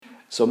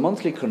So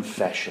monthly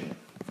confession.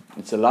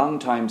 It's a long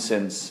time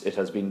since it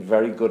has been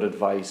very good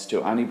advice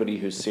to anybody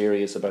who's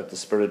serious about the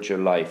spiritual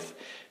life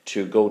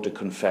to go to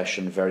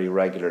confession very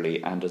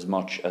regularly and as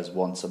much as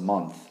once a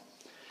month.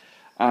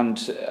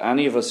 And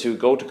any of us who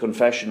go to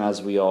confession,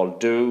 as we all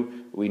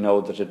do, we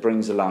know that it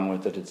brings along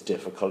with it its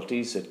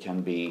difficulties. It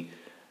can be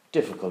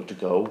difficult to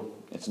go.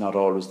 It's not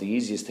always the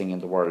easiest thing in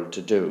the world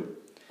to do.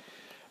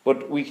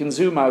 But we can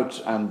zoom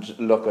out and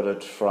look at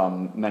it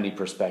from many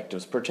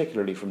perspectives,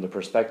 particularly from the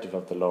perspective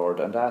of the Lord,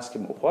 and ask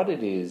him what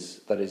it is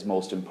that is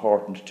most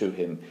important to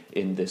him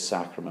in this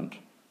sacrament.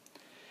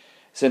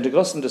 St.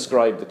 Augustine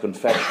described the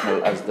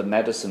confessional as the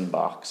medicine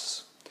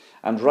box,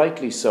 and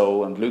rightly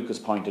so, and Luke has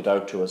pointed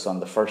out to us on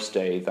the first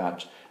day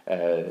that,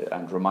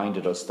 and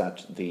reminded us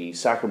that the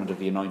sacrament of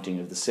the anointing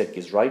of the sick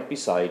is right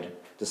beside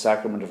the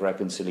sacrament of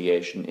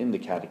reconciliation in the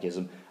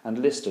Catechism and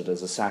listed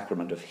as a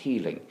sacrament of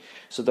healing.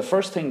 So the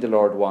first thing the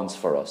Lord wants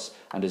for us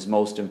and is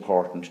most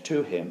important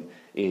to him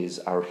is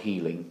our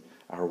healing,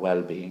 our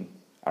well-being,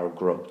 our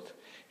growth.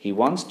 He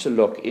wants to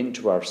look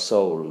into our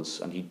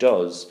souls, and he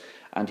does,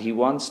 and he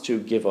wants to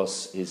give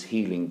us his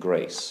healing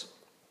grace.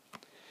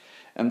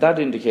 And that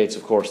indicates,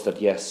 of course,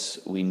 that yes,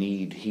 we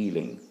need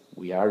healing.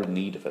 We are in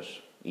need of it,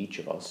 each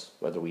of us,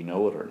 whether we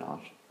know it or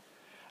not.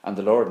 And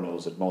the Lord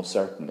knows it most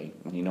certainly,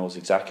 and he knows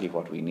exactly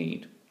what we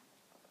need.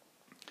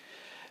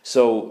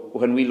 So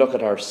when we look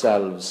at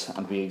ourselves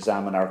and we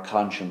examine our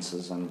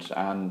consciences, and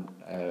Anne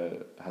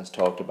has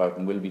talked about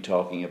and will be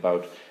talking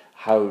about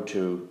how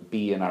to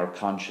be in our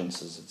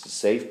consciences. It's a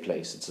safe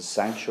place, it's a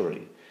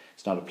sanctuary.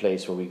 It's not a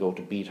place where we go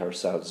to beat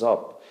ourselves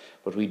up.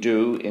 But we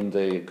do, in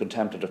the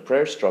contemplative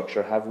prayer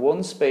structure, have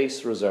one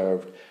space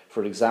reserved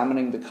for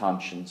examining the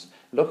conscience,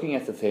 looking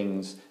at the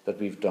things that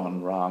we've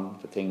done wrong,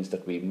 the things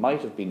that we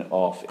might have been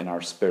off in our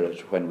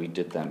spirit when we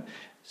did them,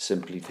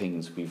 simply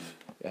things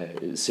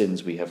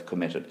sins we have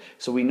committed.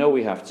 So we know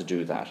we have to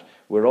do that.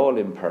 We're all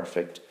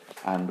imperfect,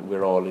 and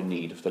we're all in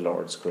need of the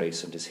Lord's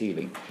grace and his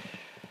healing.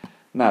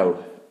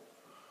 Now,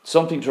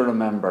 something to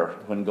remember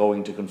when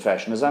going to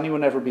confession. Has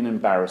anyone ever been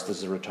embarrassed? This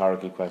is a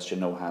rhetorical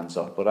question, no hands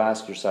up. But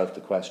ask yourself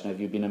the question,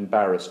 have you been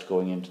embarrassed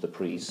going into the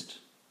priest?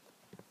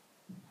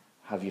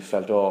 Have you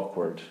felt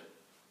awkward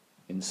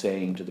in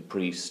saying to the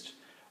priest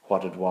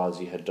what it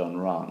was you had done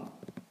wrong?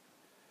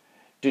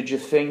 Did you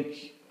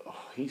think, oh,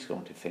 he's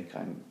going to think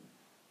I'm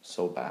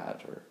so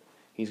bad, or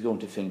he's going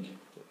to think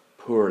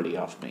poorly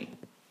of me?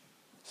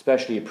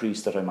 Especially a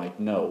priest that I might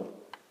know.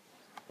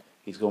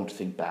 He's going to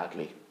think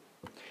badly.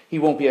 He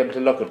won't be able to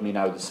look at me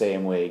now the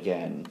same way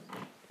again.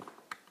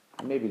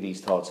 Maybe these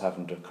thoughts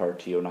haven't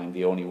occurred to you, and I'm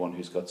the only one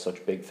who's got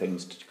such big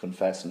things to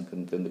confess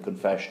in the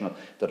confessional,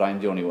 that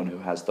I'm the only one who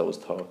has those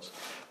thoughts.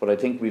 But I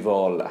think we've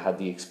all had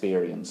the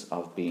experience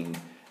of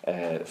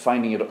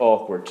finding it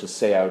awkward to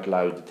say out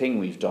loud the thing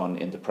we've done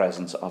in the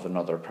presence of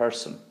another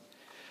person.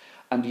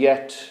 And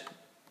yet,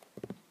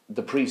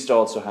 the priest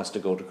also has to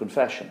go to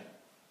confession.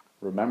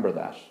 Remember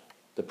that.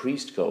 The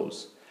priest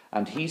goes.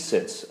 And he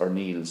sits or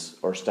kneels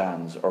or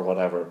stands or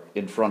whatever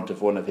in front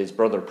of one of his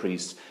brother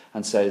priests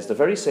and says the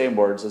very same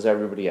words as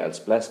everybody else,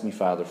 "Bless me,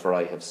 Father, for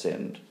I have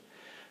sinned."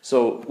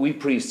 So we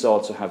priests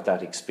also have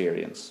that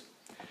experience.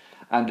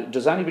 And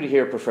does anybody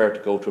here prefer to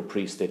go to a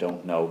priest they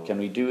don't know? Can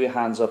we do a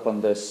hands up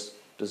on this?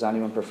 Does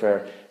anyone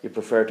prefer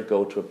to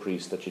go to a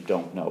priest that you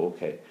don't know?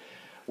 Okay.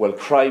 Well,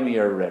 cry me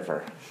a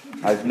river.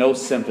 I've no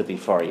sympathy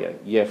for you.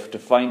 You have to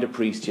find a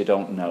priest you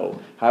don't know.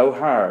 How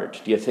hard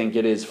do you think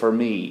it is for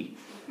me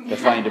to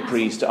find a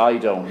priest I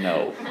don't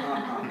know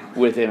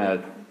within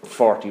a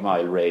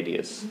 40-mile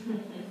radius?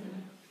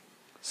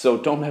 So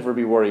don't ever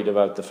be worried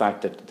about the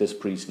fact that this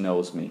priest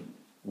knows me.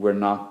 We're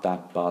not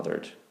that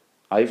bothered.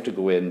 I have to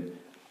go in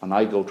and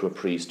I go to a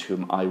priest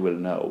whom I will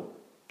know,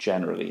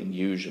 generally and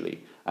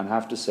usually, and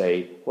have to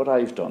say what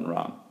I've done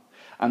wrong.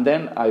 And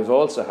then I've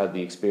also had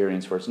the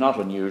experience where it's not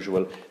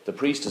unusual. The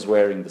priest is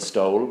wearing the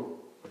stole,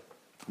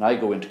 and I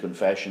go into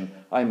confession,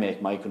 I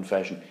make my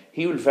confession.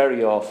 He will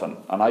very often,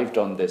 and I've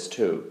done this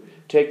too,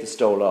 take the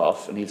stole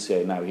off, and he'll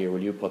say, "Now here,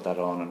 will you put that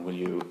on, and will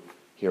you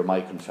hear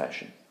my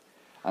confession?"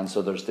 And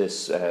so there's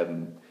this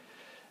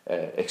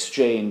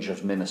exchange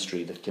of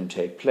ministry that can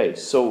take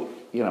place. So,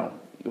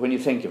 when you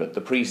think of it,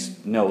 the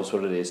priest knows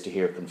what it is to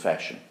hear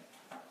confession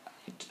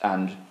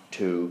and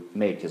to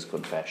make his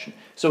confession.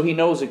 So he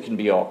knows it can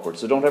be awkward.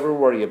 So don't ever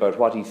worry about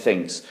what he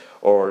thinks,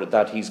 or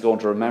that he's going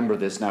to remember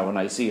this now when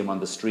I see him on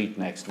the street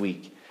next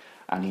week.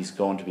 And he's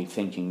going to be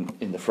thinking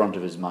in the front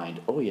of his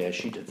mind, "Oh yeah,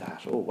 she did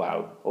that. Oh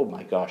wow. Oh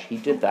my gosh, he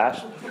did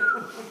that.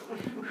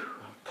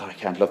 God, I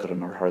can't look at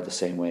him or her the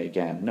same way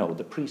again." No,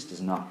 the priest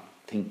is not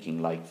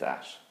thinking like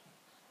that.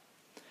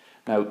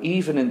 Now,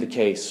 even in the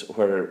case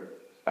where,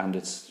 and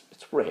it's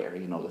rare,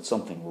 that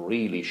something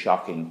really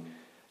shocking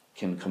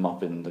can come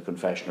up in the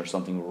confession, or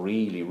something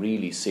really,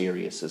 really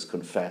serious is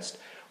confessed,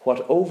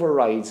 what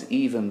overrides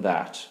even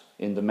that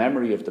in the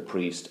memory of the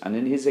priest and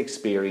in his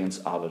experience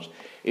of it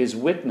is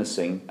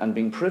witnessing and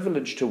being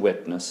privileged to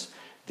witness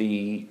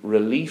the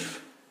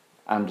relief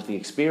and the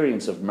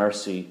experience of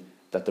mercy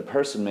that the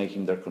person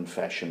making their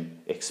confession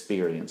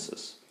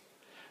experiences.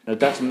 Now,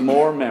 that's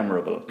more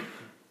memorable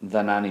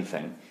than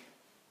anything,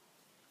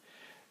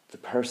 the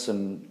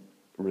person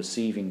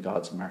receiving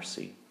God's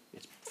mercy,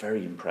 it's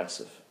very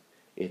impressive.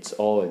 It's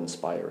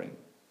awe-inspiring.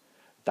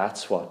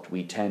 That's what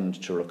we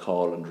tend to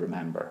recall and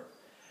remember.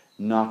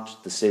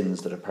 Not the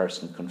sins that a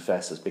person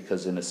confesses,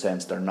 because in a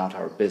sense they're not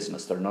our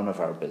business, they're none of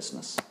our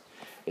business.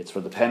 It's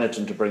for the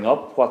penitent to bring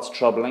up what's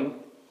troubling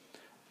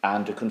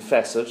and to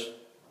confess it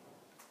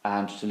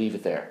and to leave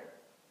it there.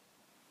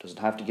 Doesn't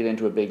have to get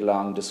into a big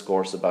long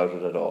discourse about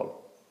it at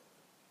all.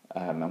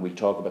 And we'll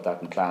talk about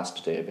that in class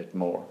today a bit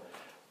more.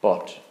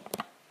 But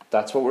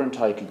that's what we're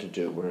entitled to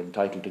do. We're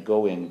entitled to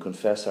go in,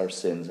 confess our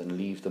sins and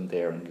leave them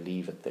there and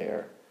leave it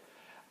there.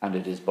 And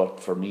it is but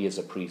for me as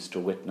a priest to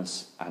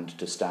witness and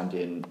to stand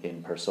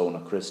in persona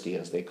Christi,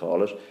 as they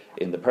call it,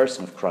 in the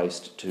person of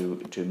Christ,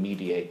 to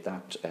mediate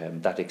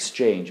that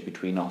exchange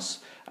between us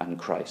and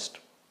Christ.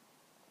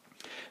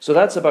 So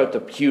that's about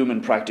the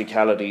human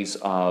practicalities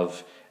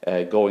of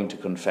going to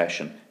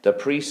confession. The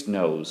priest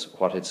knows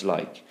what it's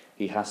like.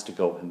 He has to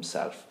go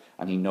himself,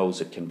 and he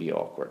knows it can be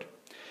awkward.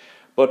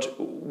 But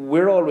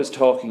we're always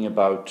talking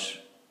about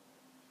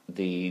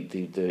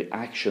the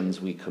actions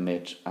we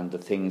commit and the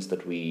things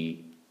that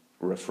we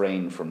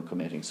refrain from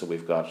committing. So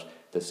we've got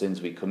the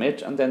sins we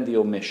commit and then the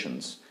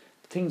omissions,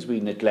 things we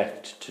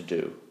neglect to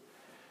do.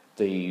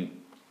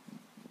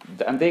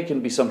 And they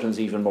can be sometimes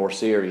even more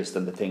serious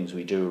than the things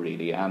we do,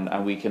 really,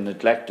 and we can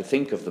neglect to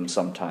think of them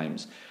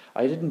sometimes.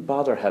 I didn't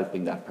bother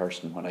helping that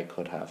person when I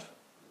could have.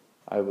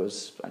 I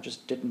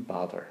just didn't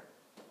bother.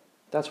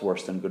 That's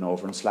worse than going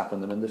over and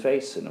slapping them in the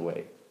face in a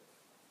way,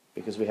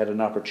 because we had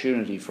an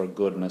opportunity for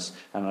goodness,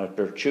 an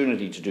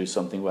opportunity to do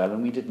something well,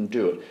 and we didn't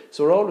do it.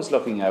 So we're always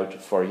looking out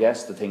for,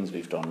 yes, the things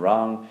we've done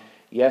wrong,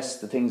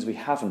 yes, the things we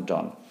haven't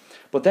done.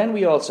 But then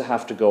we also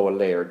have to go a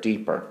layer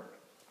deeper.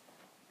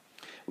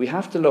 We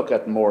have to look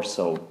at more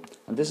so,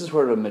 and this is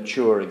where a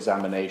mature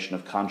examination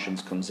of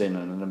conscience comes in,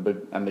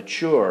 and a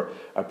mature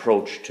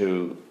approach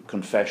to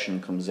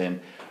confession comes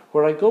in,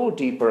 where I go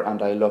deeper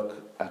and I look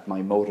at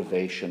my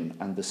motivation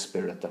and the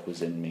spirit that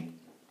was in me.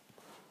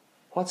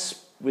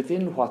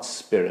 Within what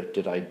spirit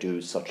did I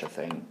do such a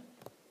thing?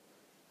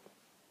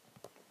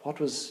 What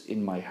was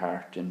in my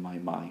heart, in my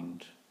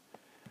mind?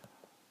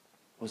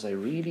 Was I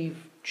really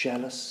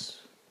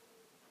jealous?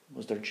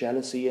 Was there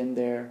jealousy in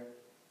there?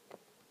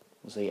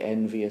 Was I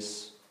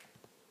envious?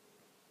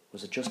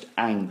 Was it just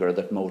anger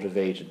that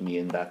motivated me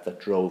in that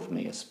drove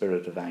me, a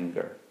spirit of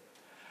anger?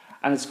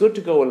 And it's good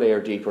to go a layer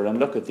deeper and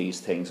look at these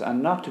things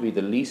and not to be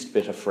the least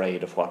bit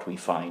afraid of what we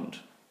find.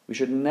 We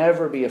should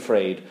never be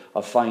afraid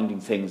of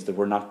finding things that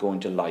we're not going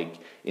to like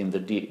in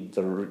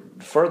the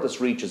furthest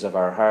reaches of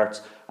our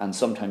hearts, and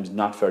sometimes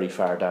not very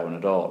far down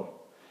at all.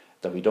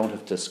 That we don't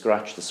have to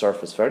scratch the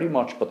surface very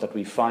much, but that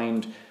we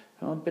find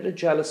a bit of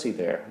jealousy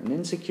there, an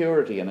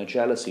insecurity and a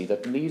jealousy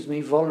that leaves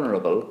me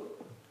vulnerable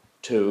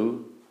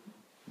to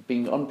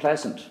being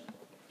unpleasant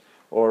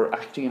or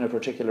acting in a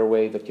particular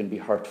way that can be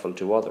hurtful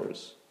to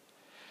others.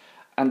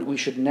 And we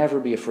should never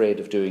be afraid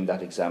of doing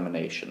that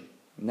examination,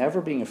 never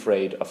being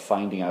afraid of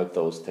finding out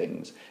those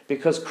things,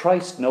 because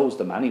Christ knows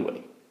them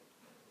anyway.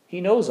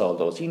 He knows all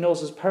those. He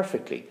knows us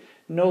perfectly,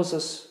 knows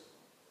us,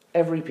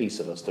 every piece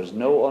of us. There's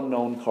no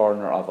unknown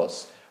corner of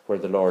us where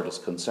the Lord is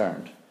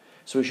concerned.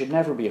 So we should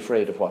never be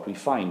afraid of what we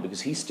find,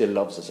 because he still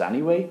loves us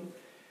anyway.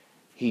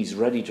 He's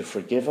ready to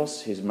forgive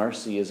us. His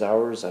mercy is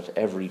ours at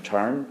every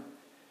turn.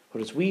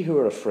 But it's we who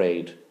are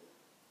afraid,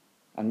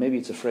 and maybe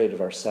it's afraid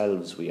of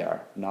ourselves we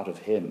are, not of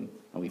him,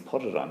 and we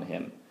put it on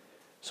him.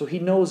 So he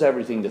knows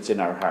everything that's in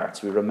our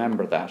hearts. We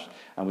remember that,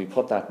 and we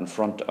put that in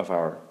front of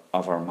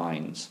our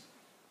minds.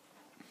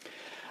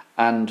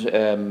 And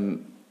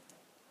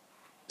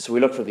so we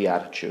look for the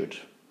attitude,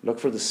 look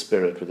for the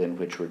spirit within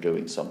which we're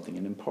doing something,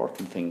 an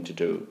important thing to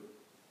do.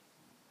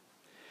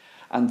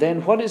 And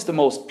then, what is the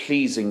most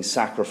pleasing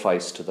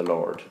sacrifice to the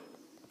Lord?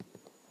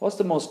 What's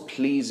the most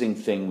pleasing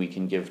thing we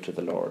can give to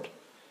the Lord?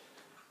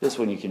 This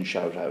one you can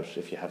shout out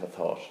if you have a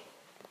thought.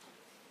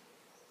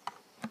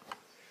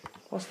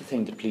 What's the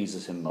thing that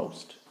pleases him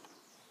most?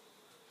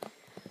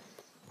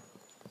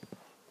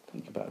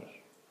 Think about it.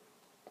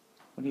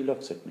 When he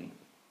looks at me,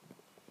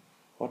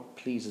 what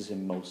pleases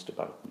him most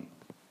about me?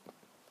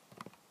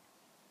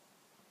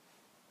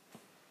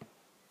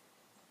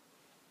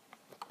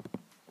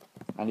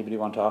 Anybody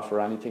want to offer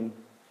anything?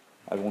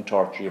 I won't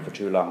torture you for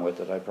too long with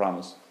it, I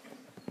promise.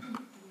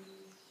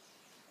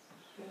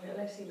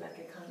 Like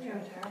a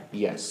contractor.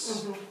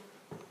 Yes.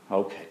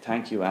 Okay,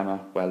 thank you,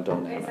 Emma. Well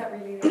done, Emma. Is that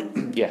really the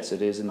answer? Yes,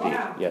 it is indeed.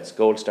 Yes,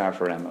 gold star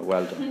for Emma.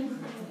 Well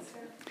done.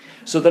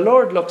 So the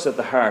Lord looks at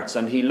the hearts,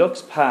 and he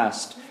looks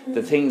past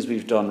the things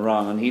we've done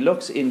wrong, and he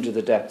looks into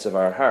the depths of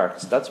our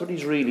hearts. That's what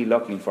he's really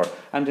looking for,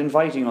 and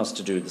inviting us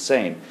to do the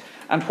same.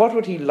 And what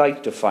would he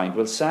like to find?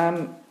 Well,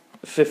 Psalm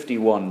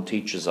 51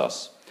 teaches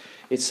us.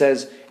 It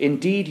says,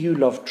 "Indeed you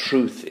love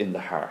truth in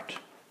the heart.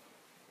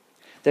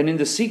 Then in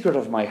the secret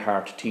of my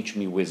heart teach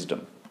me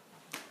wisdom.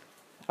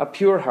 A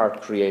pure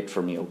heart create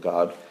for me, O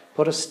God.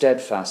 Put a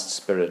steadfast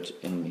spirit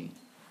in me.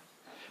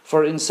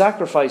 For in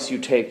sacrifice you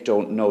take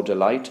no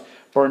delight.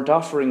 Burnt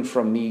offering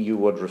from me you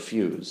would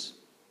refuse.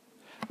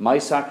 My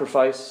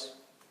sacrifice,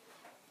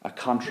 a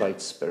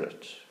contrite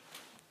spirit,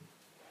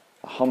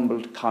 a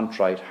humbled,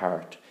 contrite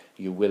heart,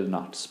 you will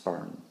not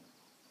spurn.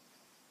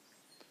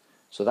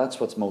 So that's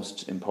what's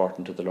most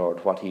important to the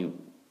Lord, what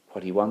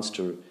he wants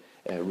to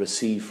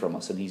receive from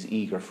us, and he's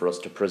eager for us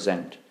to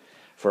present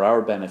for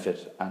our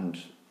benefit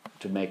and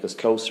to make us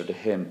closer to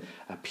him,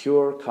 a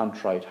pure,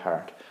 contrite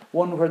heart,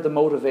 one where the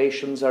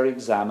motivations are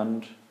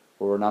examined,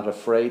 where we're not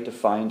afraid to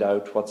find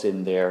out what's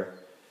in there,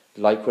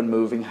 like when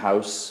moving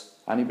house.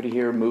 Anybody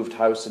here moved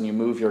house and you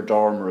move your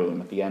dorm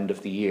room at the end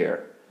of the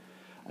year?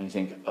 And you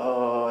think,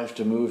 oh, I have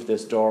to move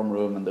this dorm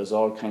room and there's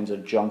all kinds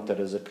of junk that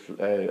has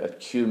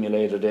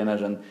accumulated in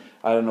it, and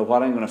I don't know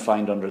what I'm going to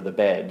find under the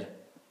bed.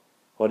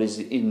 What is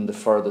in the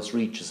furthest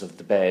reaches of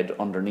the bed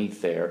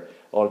underneath there?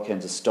 All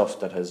kinds of stuff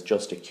that has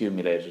just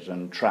accumulated,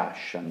 and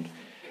trash. And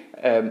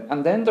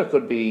then there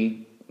could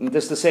be,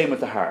 this is the same with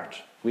the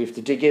heart. We have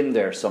to dig in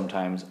there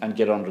sometimes and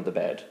get under the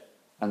bed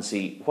and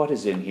see what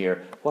is in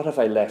here, what have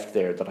I left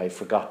there that I've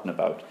forgotten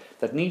about,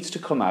 that needs to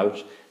come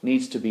out,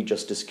 needs to be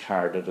just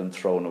discarded and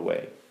thrown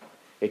away.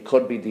 It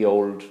could be the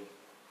old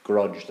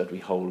grudge that we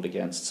hold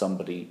against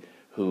somebody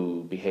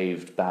who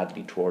behaved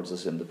badly towards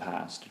us in the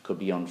past. It could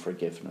be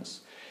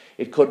unforgiveness.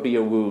 It could be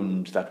a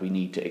wound that we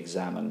need to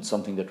examine,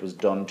 something that was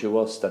done to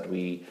us that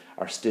we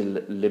are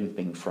still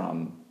limping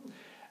from.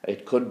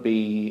 It could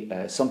be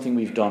something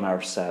we've done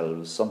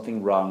ourselves,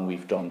 something wrong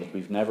we've done that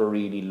we've never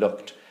really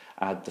looked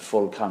at the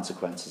full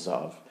consequences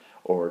of,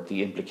 or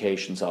the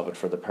implications of it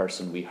for the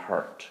person we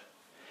hurt.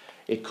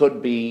 It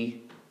could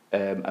be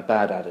a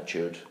bad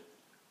attitude.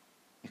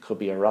 It could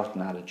be a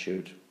rotten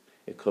attitude.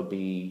 It could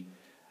be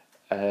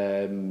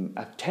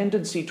a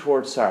tendency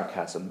towards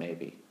sarcasm,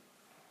 maybe,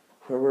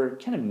 where we're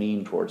kind of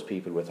mean towards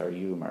people with our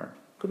humour.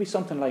 It could be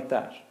something like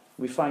that.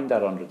 We find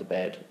that under the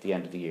bed at the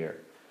end of the year.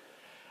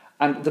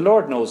 And the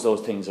Lord knows those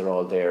things are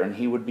all there, and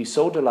he would be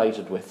so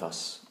delighted with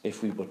us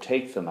if we would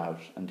take them out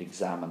and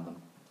examine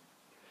them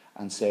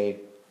and say,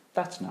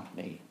 that's not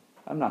me.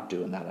 I'm not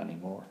doing that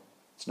anymore.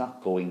 It's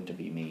not going to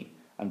be me.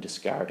 I'm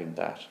discarding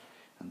that.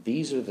 And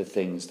these are the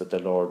things that the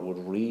Lord would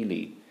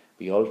really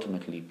be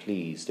ultimately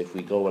pleased if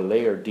we go a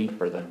layer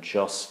deeper than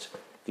just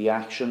the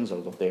actions,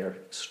 although they're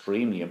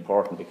extremely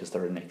important because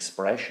they're an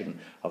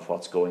expression of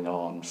what's going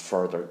on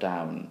further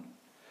down.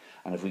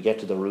 And if we get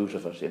to the root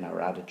of it in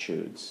our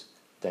attitudes,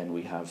 then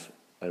we have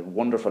a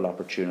wonderful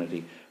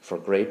opportunity for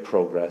great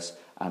progress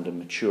and a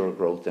mature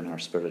growth in our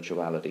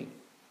spirituality.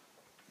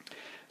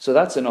 So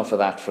that's enough of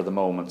that for the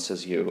moment,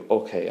 says you.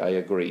 Okay, I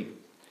agree.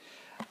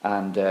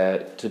 And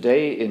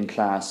today in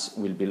class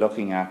we'll be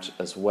looking at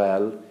as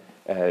well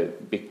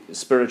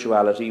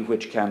spirituality,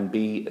 which can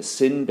be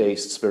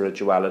sin-based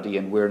spirituality,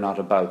 and we're not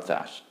about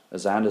that.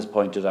 As Anne has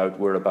pointed out,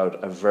 we're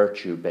about a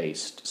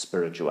virtue-based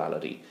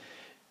spirituality.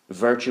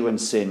 Virtue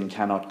and sin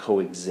cannot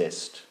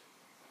coexist.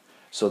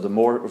 So the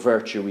more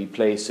virtue we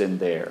place in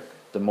there,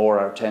 the more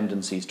our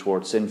tendencies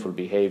towards sinful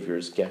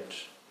behaviours get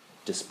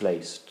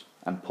displaced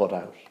and put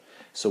out.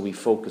 So we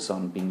focus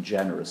on being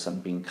generous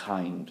and being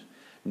kind,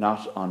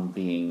 not on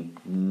being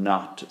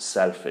not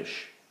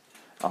selfish,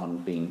 on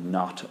being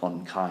not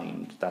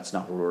unkind. That's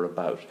not what we're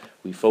about.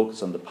 We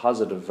focus on the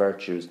positive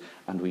virtues,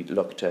 and we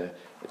look to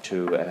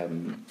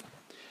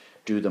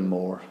do them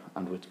more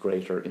and with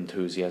greater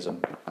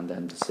enthusiasm. And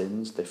then the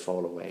sins, they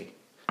fall away.